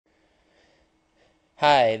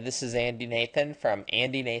Hi, this is Andy Nathan from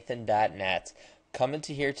AndyNathan.net. Coming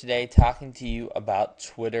to here today talking to you about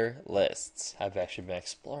Twitter lists. I've actually been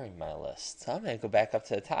exploring my lists. I'm going to go back up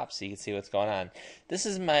to the top so you can see what's going on.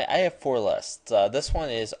 I have four lists. This one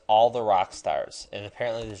is all the rock stars, and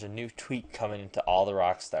apparently there's a new tweet coming into all the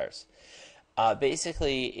rock stars.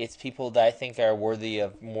 Basically, it's people that I think are worthy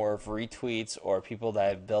of more of retweets or people that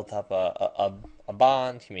have built up a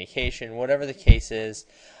bond, communication, whatever the case is.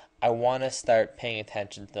 I want to start paying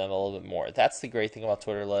attention to them a little bit more. That's the great thing about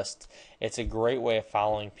Twitter lists. It's a great way of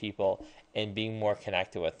following people and being more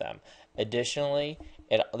connected with them. Additionally,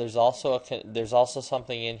 there's also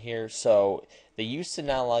something in here. So they used to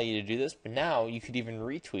not allow you to do this, but now you could even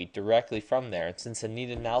retweet directly from there. And since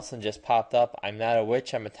Anita Nelson just popped up, I'm not a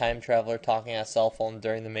witch. I'm a time traveler talking on a cell phone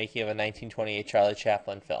during the making of a 1928 Charlie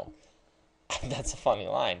Chaplin film. That's a funny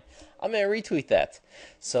line. I'm going to retweet that.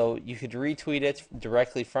 So you could retweet it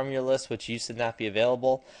directly from your list, which used to not be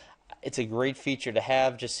available. It's a great feature to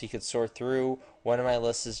have just so you could sort through. One of my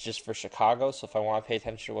lists is just for Chicago, so if I want to pay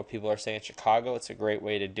attention to what people are saying in Chicago, it's a great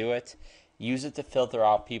way to do it. Use it to filter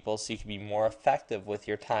out people so you can be more effective with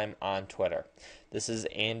your time on Twitter. This is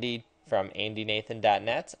Andy from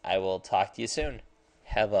AndyNathan.net. I will talk to you soon.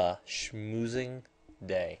 Have a schmoozing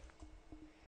day.